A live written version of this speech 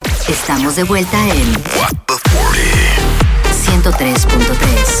Estamos de vuelta en What the 103.3.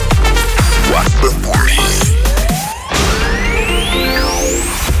 What the 40.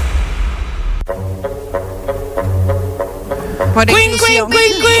 Por inclusión.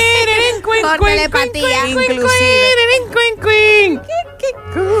 Por telepatía. Inclusive.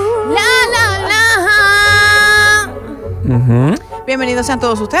 Bienvenidos sean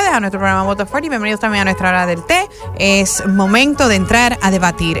todos ustedes a nuestro programa Voto Fuerte y bienvenidos también a nuestra hora del té. Es momento de entrar a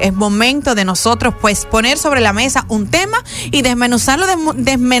debatir. Es momento de nosotros pues poner sobre la mesa un tema y desmenuzarlo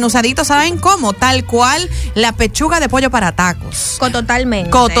desmenuzadito, ¿saben cómo? Tal cual la pechuga de pollo para tacos.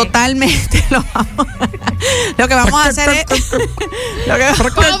 Totalmente. Lo que vamos a hacer es... ¿Cómo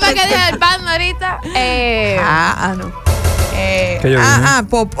fue que dije el Panda ahorita?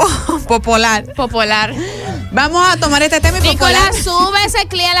 Popular. Vamos a tomar este tema y Nicolás, sube ese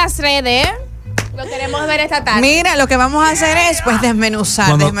clip a las redes. Lo queremos ver esta tarde. Mira, lo que vamos a hacer es pues desmenuzar.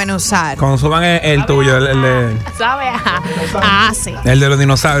 Cuando suban el tuyo, el de... ¿Sabes? Sí. El de los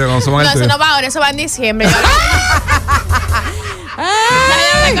dinosaurios, cuando suban el tuyo. Eso no va ahora, eso va en diciembre. Ya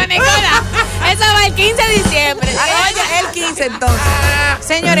hablé con Nicolás. Eso va el 15 de diciembre. Oye, el 15 entonces.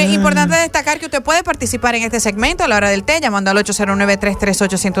 Señores, importante destacar que usted puede participar en este segmento a la hora del té llamando al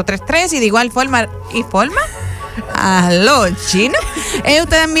 809-338-1033 y de igual forma... Aló, chino.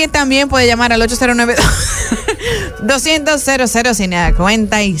 Usted también puede llamar al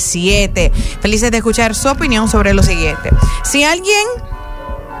 809-200-0057. Felices de escuchar su opinión sobre lo siguiente. Si alguien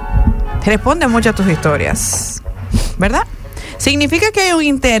responde mucho a tus historias, ¿verdad? Significa que hay un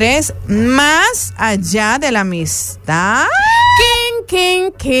interés más allá de la amistad.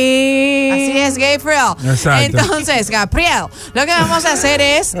 Así es, Gabriel. Exacto. Entonces, Gabriel, lo que vamos a hacer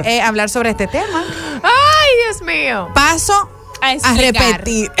es hablar sobre este tema. Ay, Dios mío. Paso a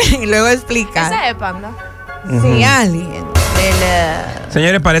repetir y luego explicar. Esa es Panda. Si alguien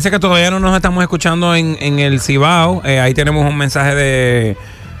Señores, parece que todavía no nos estamos escuchando en el Cibao. Ahí tenemos un mensaje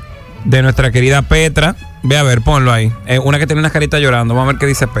de nuestra querida Petra. Ve a ver, ponlo ahí. Una que tiene una carita llorando. Vamos a ver qué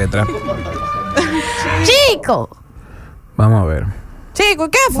dice Petra. Chico. Vamos a ver.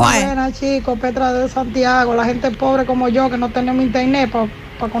 Chico, ¿qué fue? Buenas, chicos, Petra de Santiago. La gente pobre como yo que no tenemos internet para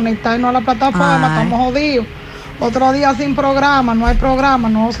conectarnos a la plataforma, estamos jodidos. Otro día sin programa, no hay programa,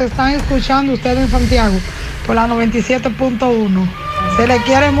 no se están escuchando ustedes en Santiago por la 97.1. Se le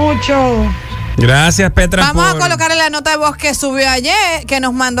quiere mucho. Gracias, Petra. Vamos a colocarle la nota de voz que subió ayer, que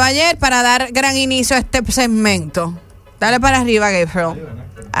nos mandó ayer para dar gran inicio a este segmento. Dale para arriba, Gabriel.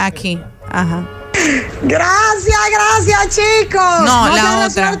 Aquí. Ajá. Gracias, chicos. No, la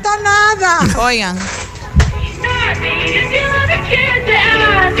se otra. resuelta nada. Oigan.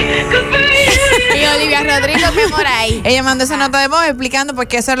 Y Olivia Rodrigo, mi amor, ahí. Ella mandó esa nota de voz explicando por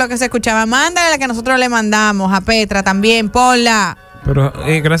qué eso es lo que se escuchaba. Mándale la que nosotros le mandamos a Petra también, ponla. Pero,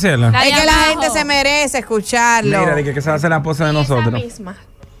 Graciela. Es que la gente se merece escucharlo. Mira, de que se hace la pose de nosotros. Misma.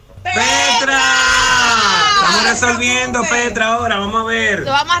 ¡Petra! Estamos resolviendo, Petra, ahora, vamos a ver.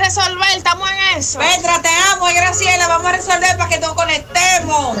 Lo vamos a resolver, estamos en eso. Petra, te amo, y Graciela, vamos a resolver para que nos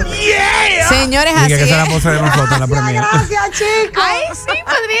conectemos. Yeah. Señores, así que es. se la pose de nosotros la premia. Gracias, chicos. Ay, sí,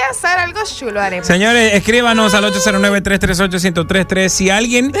 podría ser algo chulo, haremos. Señores, escríbanos al 809-338-1033. Si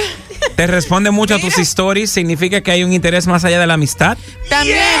alguien te responde mucho a tus stories, significa que hay un interés más allá de la amistad.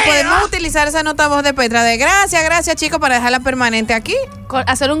 También podemos utilizar esa nota de voz de Petra de gracias, chicos, para dejarla permanente aquí.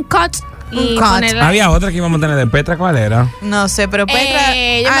 Hacer un cut. Y cut. Había otra que íbamos a tener de Petra, ¿cuál era? No sé, pero Petra.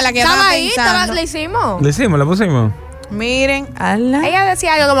 La que estaba ahí, pensando. la hicimos. La pusimos. Miren, ala. Ella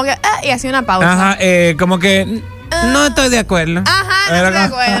decía algo como que, y hacía una pausa. Ajá, como que no estoy de acuerdo. Ajá, no estoy de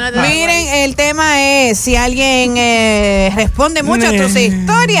acuerdo. Miren, el tema es, si alguien responde mucho a tus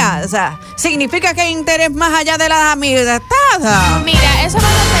historias, o sea, significa que hay interés más allá de las amistades. Mira, eso va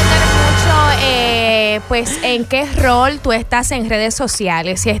a depender mucho, pues, en qué rol tú estás en redes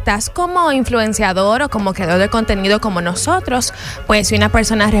sociales. Si estás como influenciador o como creador de contenido como nosotros, pues si una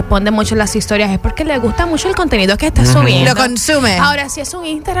persona responde mucho las historias es porque le gusta mucho el contenido que está subiendo. Lo consume. Ahora, si es un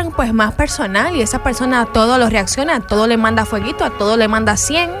Instagram, pues más personal y esa persona a todo lo reacciona, a todo le manda fueguito, a todo le manda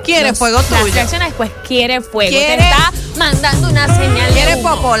 100. Quiere fuego tuyo. Las reacciones, pues quiere fuego. Quiere, te está mandando una señal. Quiere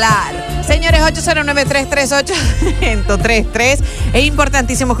popular. Señores, 809-338-1033. Es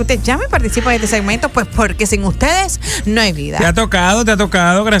importantísimo que usted llame y participe en este segmento, pues porque sin ustedes no hay vida. Te ha tocado,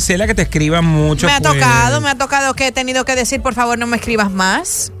 Graciela, que te escriban mucho. Me ha tocado que he tenido que decir, por favor, no me escribas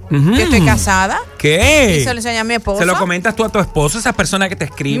más. que estoy casada. ¿Qué? Y se lo enseña a mi esposo. ¿Se lo comentas tú a tu esposo, esa persona que te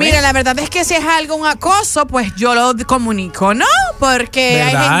escribe? Mira, la verdad es que si es algo, un acoso, pues yo lo comunico, ¿no? Porque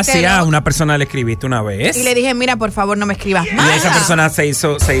hay ¿verdad? gente... Sí, a una persona le escribiste una vez. Y le dije, mira, por favor, no me escribas más. Y esa persona se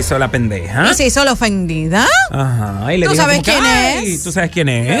hizo la pendeja. Y se hizo la ofendida. Ajá. Y le ¿Tú dijo sabes como que, quién "Ay, es? ¿tú sabes quién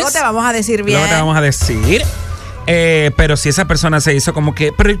es? Luego te vamos a decir bien. Luego te vamos a decir. Pero si esa persona se hizo como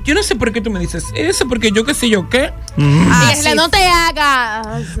que, pero yo no sé por qué tú me dices eso, porque yo qué sé yo qué. Dígale, no te hagas.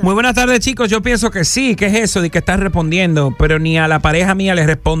 Muy buenas tardes, chicos. Yo pienso que sí, que es eso de que estás respondiendo, pero ni a la pareja mía le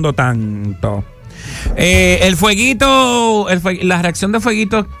respondo tanto. El fueguito, la reacción de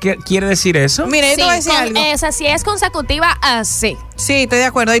fueguito, ¿qué quiere decir eso? Mira, yo te voy a decir algo. Si es consecutiva, así. Sí, estoy de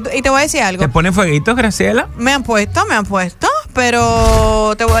acuerdo. Y te voy a decir algo. ¿Te ponen fueguitos, Graciela? Me han puesto,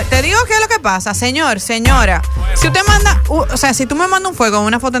 pero te digo qué es lo que pasa, señora. Si usted manda, si tú me mandas un fuego,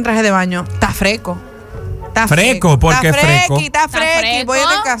 una foto en traje de baño, está fresco. Está fresco, ¿por qué fresco? Está fresco. Voy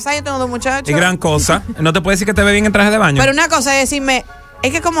a casa, yo tengo 2 muchachos. Y gran cosa. No te puedes decir que te ve bien en traje de baño. Pero una cosa es decirme,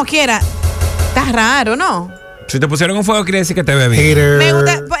 es que como quiera, está raro, ¿no? Si te pusieron un fuego, quiere decir que te ve bien. Me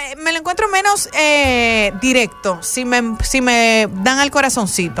gusta, me lo encuentro menos directo, si me dan al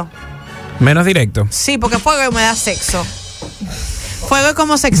corazoncito. Menos directo. Sí, porque fuego me da sexo. Fuego es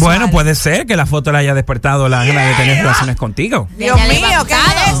como sexual. Bueno, puede ser que la foto le haya despertado la gana de tener relaciones contigo. Dios mío, ¿qué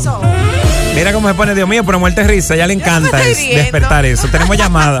es eso? Mira cómo se pone, Dios mío, pero muerte risa. Ya le encanta me estoy despertar eso. Tenemos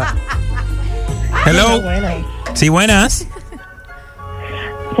llamada. Hello. Buenas. Sí, buenas.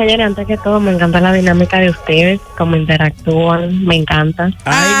 Señora, antes que todo, me encanta la dinámica de ustedes, cómo interactúan, me encanta.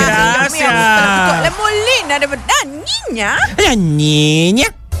 Ay, Dios mío, gracias. la molina, de verdad, niña. La niña.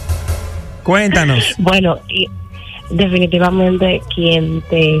 Cuéntanos. Bueno, y definitivamente quien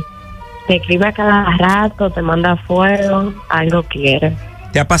te escribe a cada rato, te manda fuego, algo quiere.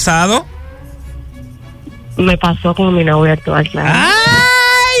 ¿Te ha pasado? Me pasó con mi novio actual, claro.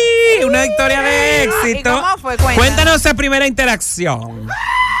 ¡Ay! Una victoria de éxito. ¿Y cómo fue? Cuéntanos esa primera interacción.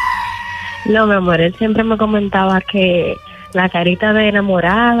 No, mi amor, él siempre me comentaba que la carita de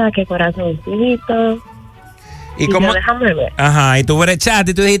enamorada, que corazoncito. ¿Y cómo? Yo, déjame ver. Ajá, y tú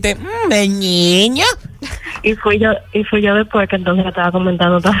brechaste y tú dijiste, de niña. Y fui yo después que entonces la estaba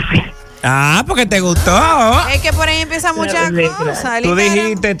comentando también. Ah, porque te gustó. Es que por ahí empiezan muchas Sí, cosas. Tú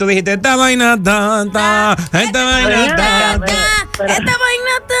dijiste, esta vaina tanta, esta vaina tanta. Esta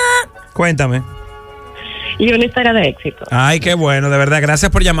vaina está. Cuéntame. Y una historia de éxito. Ay, qué bueno, de verdad. Gracias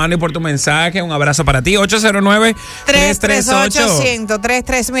por llamarnos y por tu mensaje. Un abrazo para ti.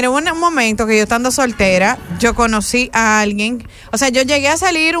 809-338-1033. Mira, un momento que yo estando soltera, yo conocí a alguien. O sea, yo llegué a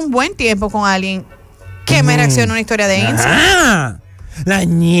salir un buen tiempo con alguien que me reaccionó una historia de Instagram. Ah, la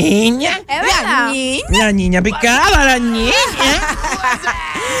niña. ¿Es verdad? La niña picaba, la niña.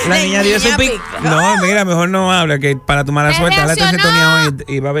 La niña dio su pic. No, mira, mejor no habla, que para tu mala ¿Te suerte, habla reaccionó? sintonía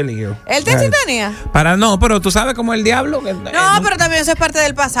hoy y va a haber lío. ¿Él te sintonía? No, pero tú sabes cómo el diablo. No, pero también eso es parte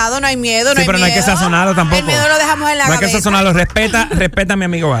del pasado, no hay miedo, Sí, pero no hay que sazonarlo tampoco. El miedo lo dejamos en la No hay que cabeza. sazonarlo, respeta a mi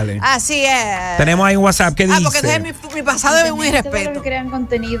amigo Vale. Así es. Tenemos ahí un WhatsApp que dice. Porque entonces mi pasado es un Independientemente de lo irrespeto. que crean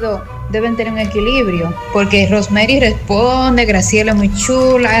contenido, deben tener un equilibrio, porque Rosmery responde, Graciela es muy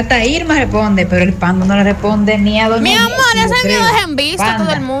chula, hasta Irma responde, pero el Panda no le responde ni a doña Mi amor, Inés, ese yo miedo creo. es en vista a todo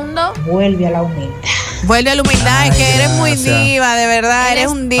Panda, el mundo. vuelve a la humildad. Vuelve a la humildad, es Ay, que eres muy gracias. diva, de verdad, eres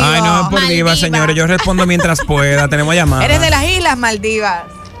un diva. Ay, no, por diva, Maldiva. señores. Yo respondo mientras pueda. Tenemos llamada. Eres de las Islas Maldivas.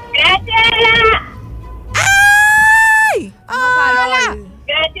 Graciela, ¡Ay! ¡Hola!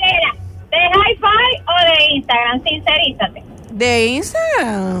 Graciela, ¿de Hi-Fi o de Instagram? Sincerízate. De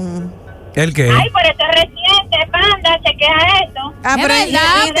Instagram. ¿El qué? Ay, por eso es reciente, Panda, chequea eso. Ah, Es pero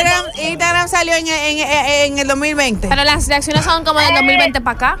verdad. Instagram salió en el 2020. Pero las reacciones son como del 2020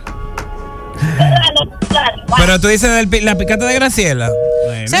 para acá. Pero tú dices la picata de Graciela.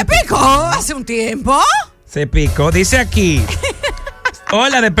 Bueno, ¿Se picó hace un tiempo? se picó. Dice aquí.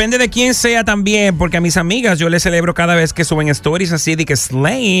 Hola, depende de quién sea también, porque a mis amigas yo les celebro cada vez que suben stories así de que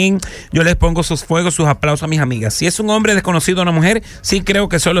slaying. Yo les pongo sus fuegos, sus aplausos a mis amigas. Si es un hombre desconocido o una mujer, sí creo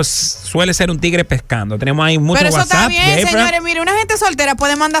que solo suele ser un tigre pescando. Tenemos ahí mucho Pero eso WhatsApp. está bien, Jeffra. señores. Mire, una gente soltera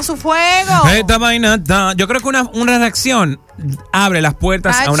puede mandar su fuego. Esta vaina está- Yo creo que una reacción abre las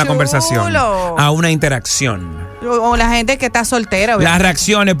puertas Está a una chulo. conversación, a una interacción. O la gente que está soltera. Las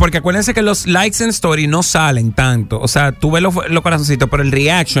reacciones, porque acuérdense que los likes en story no salen tanto. O sea, tú ves los corazoncitos, pero el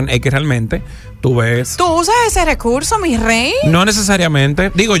reaction es que realmente tú ves. ¿Tú usas ese recurso, mi rey? No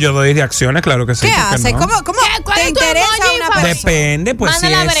necesariamente. Digo, yo doy reacciones, claro que sí. ¿Qué ¿por qué haces? no? ¿Cómo ¿Cuál te es tu interesa emoji una favorito? persona? Depende, pues ¿Manda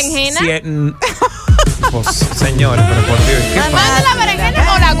si la es- berenjena? si es- pues, señores, pero por Dios, ¿qué pasa? ¿Manda la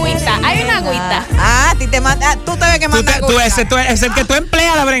berenjena o la agüita? Hay una agüita. Ah, a ti te manda, tú te ves que manda Tú es el que tú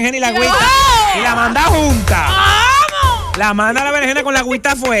empleas la berenjena y la agüita y la mandas junta. ¡Vamos! La manda la berenjena con la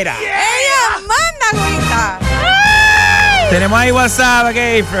agüita afuera. Ella manda agüita. Tenemos ahí WhatsApp,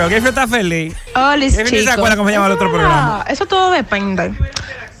 Gayfro. Gayfro está feliz. Hola, chicos. ¿Se acuerda cómo se llama el otro programa? Eso todo depende.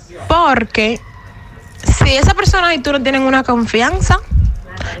 Porque si esa persona y tú no tienen una confianza,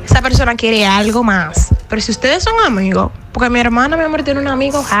 esa persona quiere algo más. Pero si ustedes son amigos, porque mi hermana, mi amor, tiene un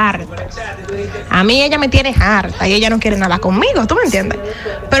amigo harto. A mí ella me tiene harta y ella no quiere nada conmigo, ¿tú me entiendes?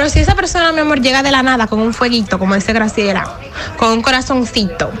 Pero si esa persona, mi amor, llega de la nada con un fueguito, como dice Graciela, con un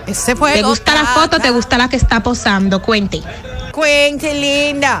corazoncito. Ese fuego. ¿Te gusta la foto? ¿Te gusta la que está posando? Cuente. Cuente,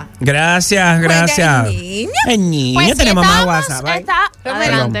 linda. Gracias. Niña, Pues tenemos más estamos, WhatsApp.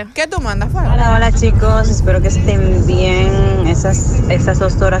 adelante. ¿Qué tú mandas? Hola chicos, espero que estén bien. Esas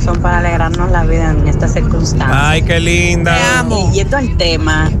 2 horas son para alegrarnos la vida en estas circunstancias. Ay, qué linda. Te amo. Y yendo al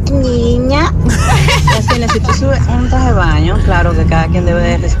tema, niña, si tú subes un traje de baño, claro que cada quien debe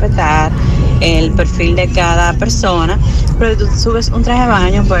de respetar el perfil de cada persona, pero si tú subes un traje de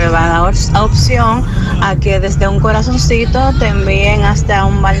baño, pues va a dar opción a que desde un corazoncito te envíen hasta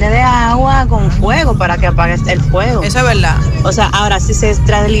un balde de agua con fuego para que apagues el fuego. Eso es verdad. O sea, ahora si se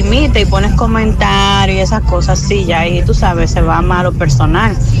extralimita y pones comentarios y esas cosas, sí, ya ahí tú sabes, se va más a lo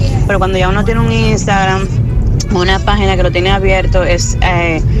personal. Pero cuando ya uno tiene un Instagram, una página que lo tiene abierto,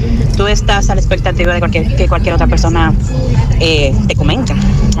 tú estás a la expectativa de que cualquier otra persona te comente.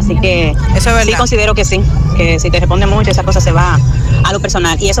 Así que eso es verdad. Sí considero que sí, que si te responde mucho, esa cosa se va a lo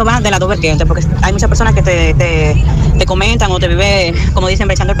personal. Y eso va de las dos vertientes, porque hay muchas personas que te comentan o te vive, como dicen,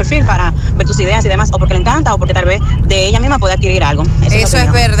 brechando el perfil para ver tus ideas y demás, o porque le encanta o porque tal vez de ella misma puede adquirir algo. Eso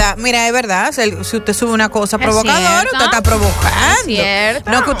es verdad. Mira, es verdad. Si usted sube una cosa provocadora, usted está provocando. Es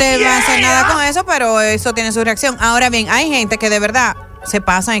cierto. No que usted va a hacer nada con eso, pero eso tiene su reacción. Ahora bien, hay gente que de verdad se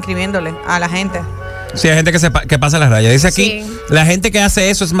pasan escribiéndole a la gente. Sí, hay gente que pasa las rayas. Dice aquí, Sí. la gente que hace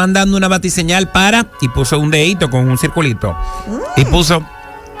eso es mandando una batiseñal y puso un dedito con un circulito. Y puso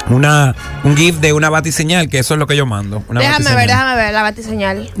un GIF de una batiseñal, que eso es lo que yo mando. Déjame ver la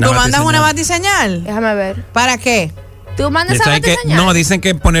batiseñal. ¿Tú mandas una batiseñal? Déjame ver. ¿Para qué? ¿Tú mandas esa batiseñal? No, dicen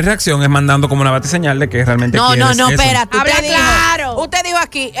que poner reacción es mandando como una batiseñal de que realmente No, quieres eso. espérate. Habla claro. Usted dijo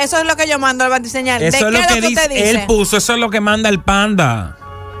aquí, eso es lo que yo mando, la batiseñal. Eso es ¿De lo qué que dice, usted dice? él puso, eso es lo que manda el Panda.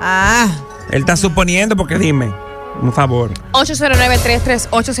 Ah. Él está suponiendo, porque dime, un favor.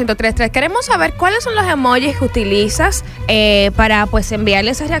 809-338-1033. Queremos saber cuáles son los emojis que utilizas para pues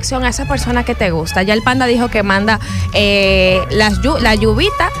enviarle esa reacción a esa persona que te gusta. Ya el Panda dijo que manda la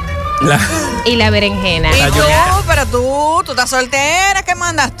lluvita y la berenjena. Y tú, pero tú estás soltera, ¿qué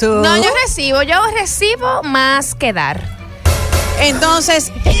mandas tú? No, yo recibo más que dar.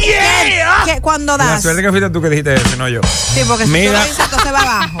 Entonces, ¿qué, cuando das? La suerte que fuiste tú que dijiste eso, no yo. Sí, porque si tú lo dices, entonces va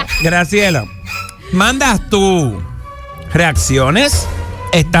abajo. Graciela, ¿mandas tú reacciones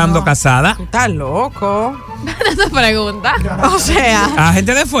estando casada? Tú estás loco. Esa pregunta. O sea. ¿A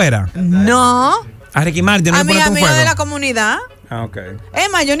gente de fuera? No. ¿A Ricky Martin? A mi un amigo fuego? de la comunidad. Ah, ok.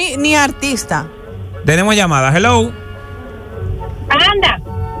 Es más, yo ni artista. Tenemos llamadas. Hello. Anda,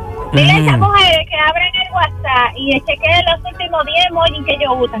 dile a esas mujeres que abren el WhatsApp y chequeen los últimos 10 emojis que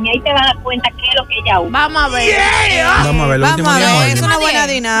ellos usan y ahí te vas a dar cuenta qué es lo que ella usa. Vamos a ver. Vamos a ver, los Vamos últimos a 10 ver, emojis. es una buena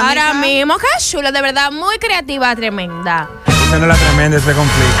dinámica. Ahora mismo, qué chulo, de verdad, muy creativa, tremenda. Esa no es la tremenda, ese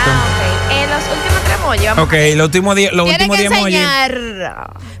conflicto. Ok. Los últimos 3 emojis. Vamos Ok, los últimos 10 emojis. enseñar.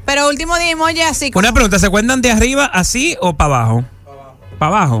 Pero último día emoji así como Una pregunta, ¿se cuentan de arriba así o para abajo?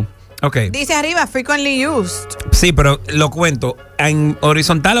 Para abajo. Ok. dice arriba, frequently used. Sí, pero lo cuento en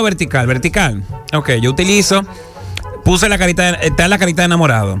horizontal o vertical. Vertical. Ok, yo utilizo. Puse la carita, está la carita de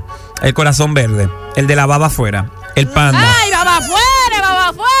enamorado. El corazón verde. El de la baba afuera. El Panda. ¡Ay, baba afuera, baba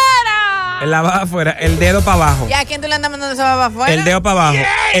afuera! El la baba afuera. El dedo para abajo. ¿Y a quién tú le andas mandando esa baba afuera? El dedo para abajo.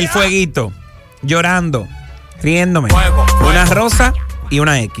 El fueguito. Llorando. Riéndome. Una rosa y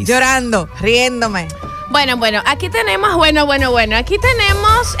una X. Llorando, riéndome. Bueno, aquí tenemos, aquí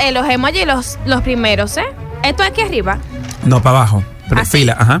tenemos los emojis, los primeros, ¿eh? Esto aquí arriba. No, para abajo. Pero ¿Así?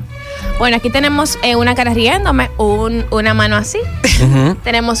 fila, ajá. Bueno, aquí tenemos una cara riéndome, una mano así.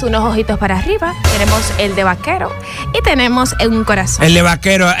 Tenemos unos ojitos para arriba, tenemos el de vaquero y tenemos un corazón. El de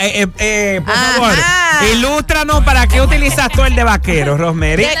vaquero. Por favor, ilústranos para qué utilizas tú el de vaquero,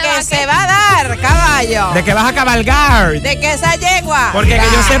 Rosmery. De que se va a dar, caballo. De que vas a cabalgar. De que esa yegua. Porque que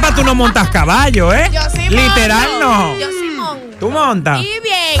yo sepa, tú no montas caballo, ¿eh? Yo sí Literal monto. no. Yo sí monto. ¿Tú montas? Y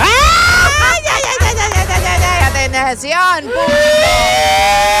bien. Atención,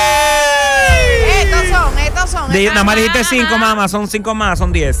 Estos son. Nada más dijiste 5 mamás, son 5 más,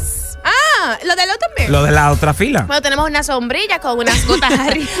 son 10. Ah, lo del otro también. Lo de la otra fila. Bueno, tenemos una sombrilla con unas gotas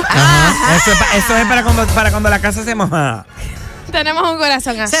arriba. Ajá. Eso es para cuando la casa se moja. Tenemos un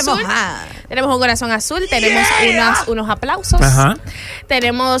corazón azul. Se moja. Tenemos un corazón azul, tenemos unos aplausos. Ajá.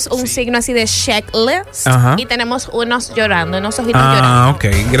 Tenemos un signo así de checklist. Ajá. Y tenemos unos llorando, unos ojitos llorando. Ok.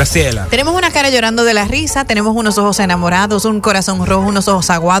 Graciela. Tenemos una cara llorando de la risa, tenemos unos ojos enamorados, un corazón rojo, unos ojos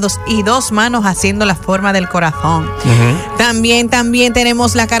aguados y 2 manos haciendo la forma del corazón. También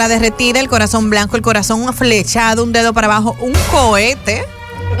tenemos la cara derretida, el corazón blanco, el corazón flechado, un dedo para abajo, un cohete.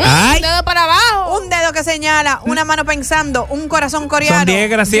 Ay. Un dedo para abajo. Un dedo que señala, una mano pensando, un corazón coreano. Son 10,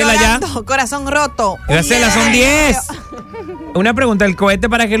 Graciela, llorando, ya. Corazón roto. Graciela, son 10. Una pregunta, ¿el cohete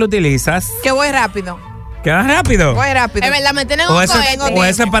para qué lo utilizas? Que voy rápido. ¿Quedas rápido? Voy rápido. Es verdad, me tienen un ¿O eso cohete.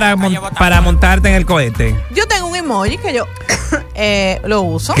 es para montarte en el cohete? Yo tengo un emoji que yo lo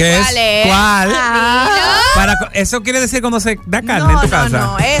uso. ¿Qué ¿Cuál es? es? ¿Cuál? Ah. ¿Eso quiere decir cuando se da carne en tu casa?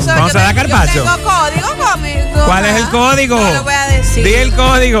 No, eso ¿Cuando se da yo carpaccio? tengo código conmigo. ¿Cuál es el código? No lo voy a decir. Di el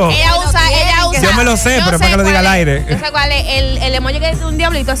código. Ella usa. Yo me lo sé, pero es para que lo diga al aire. Yo sé cuál es. El emoji que es un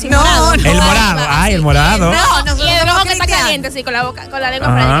diablito así. No, morado. no. El morado. Ay, el morado. No, Y el rojo que está cristianos. caliente, así, con la boca, con la lengua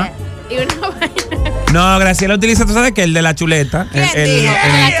Ajá. para allá. Y una vaina. No, Graciela utiliza, ¿tú sabes qué? El de la chuleta. ¿Quién el dijo?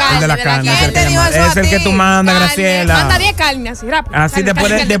 de la carne. ¿Quién te dijo eso Es a el que ti? tú mandas, Carne. Graciela. Manda 10 carnes, así, rápido. Así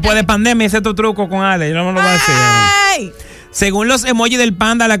Carne, después de pandemia, ese es tu truco con Ale. Yo no me lo voy a decir. ¡Ay! Según los emojis del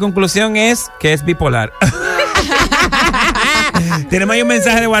panda, la conclusión es que es bipolar. Tenemos ahí un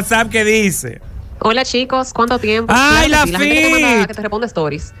mensaje de WhatsApp que dice: Hola chicos, ¿cuánto tiempo? ¡Ay, Claro que la sí, gente que te, Fit! que te responde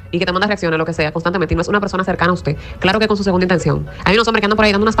stories y que te manda reacciones, lo que sea, constantemente, y no es una persona cercana a usted, claro que con su segunda intención. Hay unos hombres que andan por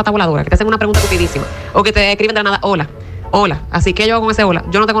ahí dando unas patas voladoras, que te hacen una pregunta estupidísima, o que te escriben de la nada, hola. Así que yo hago con ese hola,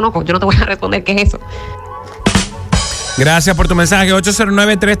 yo no te conozco, yo no te voy a responder, ¿qué es eso? Gracias por tu mensaje.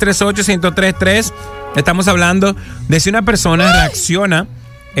 809-338-1033. Estamos hablando de si una persona reacciona,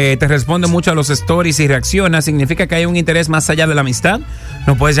 te responde mucho a los stories y reacciona, significa que hay un interés más allá de la amistad.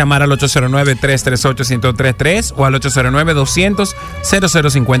 Nos puedes llamar al 809-338-1033 o al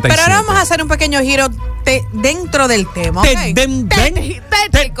 809-200-0057. Pero ahora vamos a hacer un pequeño giro dentro del tema. ¿ok?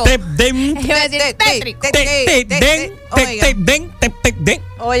 Tétrico. Iba a decir tétrico.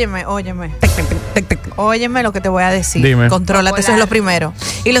 Óyeme. Óyeme lo que te voy a decir. Dime. Contrólate, eso es lo primero.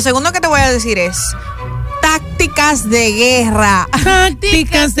 Y lo segundo que te voy a decir es tácticas de guerra.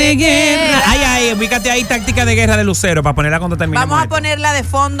 Tácticas de guerra. Ay, ubícate ahí, táctica de guerra de Lucero, para ponerla cuando terminemos. Vamos a esto. ponerla de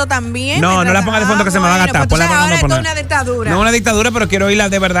fondo también. No la pongas de fondo que se me va a gastar. Pues Ponla ahora cuando esto es poner. una dictadura. No una dictadura, pero quiero oírla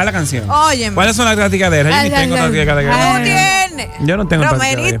de verdad la canción. Óyeme. ¿Cuáles son las tácticas de guerra? Yo ni tengo tácticas de guerra. Tú tienes. Yo no tengo táctica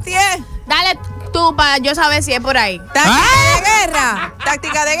de Romery guerra. tiene. Dale tú para yo saber si es por ahí. Táctica de guerra.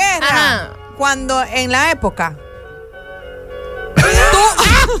 Táctica de guerra. Ajá. Cuando en la época.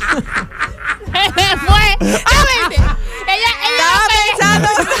 Fue. Ella Estaba pensando.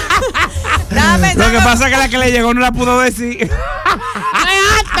 Lo que pasa es que la que le llegó no la pudo decir. no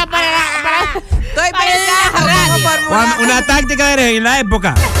es apta para Estoy pensando cómo formular. Una táctica de guerra en la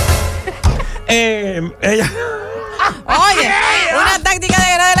época. Ella. Oye, una táctica de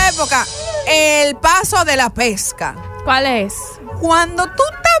guerra de la época. El paso de la pesca. ¿Cuál es? Cuando tú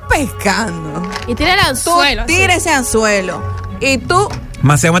estás pescando, Y tira el anzuelo. tú tira ese anzuelo y tú.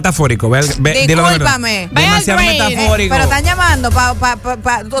 Demasiado metafórico. Dilo de verdad. Discúlpame. Demasiado Ve al brain. metafórico. Pero están llamando ¿tú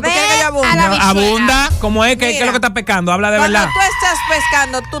quieres que yo abunde? a la Abunda. ¿Cómo es? ¿Qué es Mira, lo que está pescando? Habla de Cuando verdad. tú estás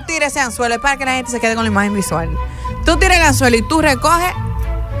pescando, tú tiras ese anzuelo. Es para que la gente se quede con la imagen visual. Tú tiras el anzuelo y tú recoges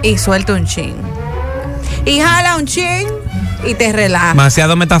y suelta un chin. Y jala un chin y te relajas.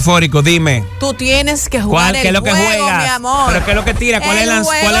 Demasiado metafórico. Dime. Tú tienes que jugar ¿Qué es el lo que juego, juegas? mi amor. ¿Pero qué es lo que tira? ¿Cuál es el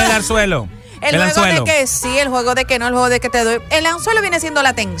anzuelo? El juego de que sí, el juego de que no, el juego de que te doy. El anzuelo viene siendo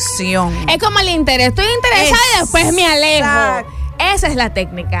la tensión. Es como el interés. Estoy interesada y después me alejo. Exacto. Esa es la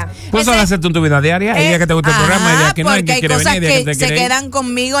técnica. ¿Puedes hablar hacer tú en tu vida diaria? Hay días que te gusta el programa, hay días que no, hay porque que hay quiere cosas venir, hay días que te se quiere ir. quedan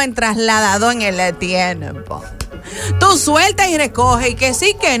conmigo en trasladado en el tiempo. Tú sueltas y recoges, y que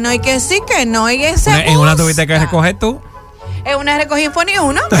sí, que no, y que sí, que no, y ese En una tuviste que recoger tú. En una recogí Infoni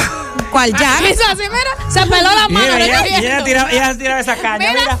 1. ¿Cuál ya? Eso así, mira, se peló la mano. Mira, recogiendo. ella tiraba esa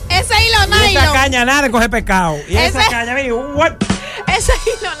caña, mira. Ese hilo Y esa nylon. caña nada de coger pescado. Y esa Ese- caña, mira, what? Ese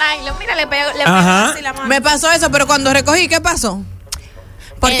hilo nylon. Mira, le pegó Ajá. así la mano. Me pasó eso, pero cuando recogí, ¿qué pasó?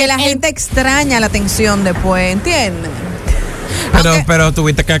 Porque la gente extraña la atención después, ¿entiendes? Pero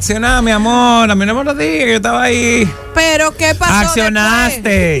tuviste que accionar, mi amor. A mí no me lo digas, yo estaba ahí. Pero ¿qué pasó Accionaste.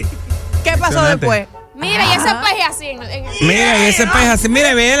 después? ¿Qué pasó Accionaste. después? Mira, y ese peje así. Mira, y ese pez así,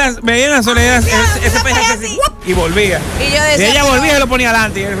 mira, veía la soledad, ese pez así, y volvía. Y yo decía, Y ella pero- volvía y lo ponía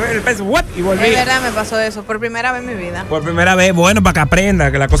adelante. Y el pez, what? Y Es volvía. verdad, me pasó eso por primera vez en mi vida. Por primera vez, bueno, para que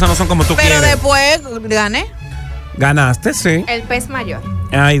aprenda, que las cosas no son como tú Pero quieres. después gané. Ganaste, sí. El pez mayor.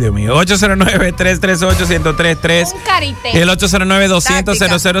 Ay, Dios mío. 809-338-1033. Un carité. Y el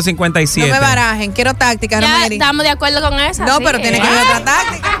 809-200-0057. No me barajen, quiero táctica, Ya Rosmery. estamos de acuerdo con esa. No, sí. pero tiene que haber otra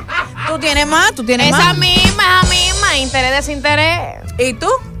táctica. Tú tienes más, Esa misma, interés, desinterés. ¿Y tú?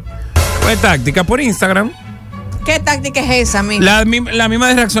 Pues táctica por Instagram. ¿Qué táctica es esa, mija? La misma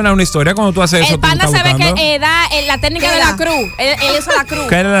de reaccionar a una historia cuando tú haces eso. El Panda tú se ve buscando. que da la técnica ¿Qué de da? la cruz. Él usa la cruz.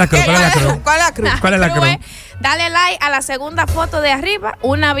 ¿Qué es la cruz? ¿Cuál es la cruz? ¿Cuál es la cruz? ¿Cuál es la cruz? es dale like a la segunda foto de arriba,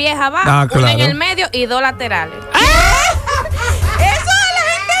 una vieja abajo, Ah, una en claro. el medio y dos laterales. ¿Eso la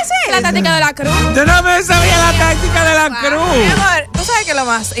gente hace? La táctica de la cruz. Yo no me sabía la táctica de la Mi cruz. amor, tú sabes que lo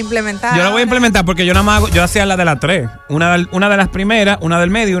más implementar. Yo la voy a implementar porque yo nada más yo hacía la de las 3. Una de las primeras, una del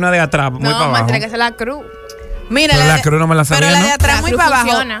medio y una de atrás. Muy para No, abajo. tiene que ser la cruz. Mira, Pero la cruz no me la sabía, pero la ¿no? de atrás La muy cruz para abajo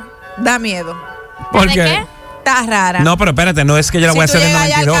funciona. da miedo. ¿Por ¿De qué? qué? Está rara. No, pero espérate, no es que yo la voy a Si tú hacer en llegas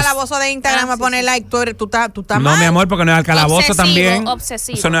allá al 92. calabozo de Instagram a poner like, tú estás No, mal. mi amor, porque no es al calabozo Obsesivo, también.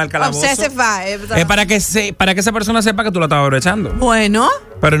 obsesivo. Eso no es al calabozo. Obsessive vibe. Es para que esa persona sepa que tú la estabas aprovechando. Bueno.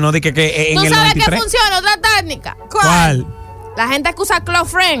 Pero no di que en ¿Tú el sabes que 93. funciona otra técnica? ¿Cuál? La gente que usa Close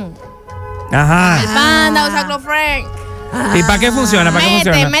Friend. El Ajá. Panda usa Close Friend. ¿Y para qué funciona? ¿Para qué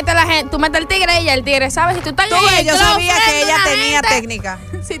funciona? Mete la gente, tú metes el tigre y el tigre, ¿sabes? Si tú estás Tú en ves, el yo close sabía friend que de ella una tenía gente, técnica.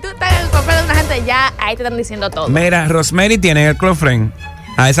 Si tú estás en el close friend de una gente, ya ahí te están diciendo todo. Mira, Rosmery tiene el close friend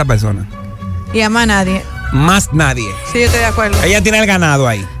a esa persona. Y a más nadie. Más nadie. Sí, yo estoy de acuerdo. Ella tiene el ganado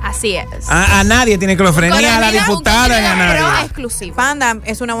ahí. Así es. A nadie tiene close friend, ni a la Mira, diputada ni a pero nadie. exclusivo. Panda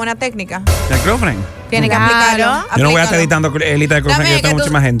es una buena técnica. ¿El close friend? Tiene que Claro. aplicarlo. Yo no voy a aplícalo. estar editando lista de close friend, También yo tengo que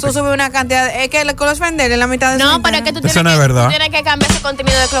mucha más gente. Tú subes una cantidad. Es que el close friend es la mitad de su No, pero es que Instagram. tú Eso tienes, no es verdad. tú tienes que cambiar ese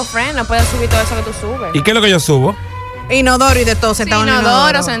contenido de close friend. No puedes subir todo eso que tú subes. ¿Y qué es lo que yo subo? Inodoro y de todo sentado en el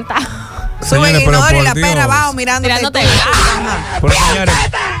Inodoro, sentado. Sube Señores, el pero inodoro y por la Dios. perra abajo mirándote. Mirándote. y tú. Ajá. Pero señores,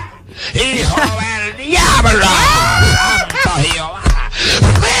 ¡Hijo del diablo! ¡Santo Jehová!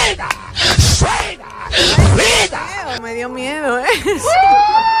 ¡Frita! ¡Frita! ¡Frita! Me dio miedo,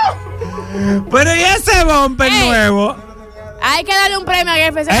 pero ¿y ese bumper Ey. nuevo? Hay que darle un premio a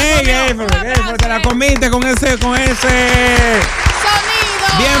Gayfer. ¡Ey, Gayfer, te la comiste con ese!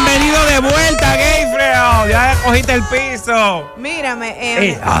 Sonido. Bienvenido de vuelta, Gayfer. Ya cogiste el piso. Mírame.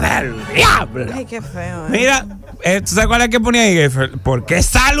 ¡Hijo del diablo! Ay, qué feo. Mira, ¿tú sabes cuál es que ponía ahí, Gayfer? Porque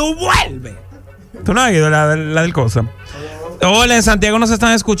salud vuelve. ¿Tú no has ido la del cosa? Hola, en Santiago nos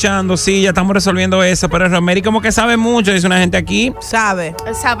están escuchando. Sí, ya estamos resolviendo eso. Pero Rosmery como que sabe mucho, dice una gente aquí. Sabe.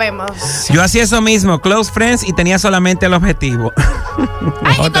 Sabemos. Yo hacía eso mismo, close friends, y tenía solamente el objetivo.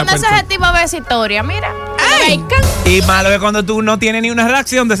 Ay, y Otra cuando ese persona. objetivo ves historia, mira. Ay. Y malo es cuando tú no tienes ni una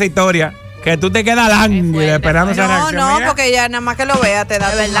reacción de esa historia. Que tú te quedas lánguida esperando esa No, reacción. no, Mira. porque ya nada más que lo vea te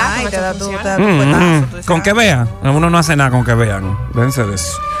da De tu verdad, like, ¿cómo te eso da tu funciona? puetazo. tú Con que sabes. vea. Uno no hace nada con que vean. Déjense de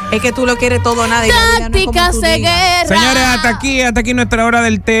eso. Es que tú lo quieres todo o nada. Y la vida no es como Tácticas tú de digas. guerra. Señores, hasta aquí nuestra hora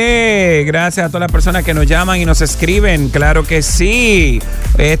del té. Gracias a todas las personas que nos llaman y nos escriben. Claro que sí.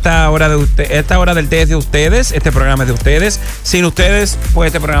 Esta hora del té es de ustedes. Este programa es de ustedes. Sin ustedes, pues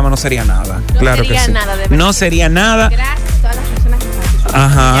este programa no sería nada. No Claro sería que sí. nada, de verdad. No sería nada. Gracias a todas las personas que están escuchando.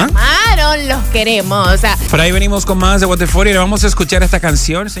 Ajá. Llamaron, los queremos. O sea, Por ahí venimos con más de What the 40 y le vamos a escuchar esta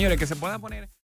canción, señores, que se pueda poner.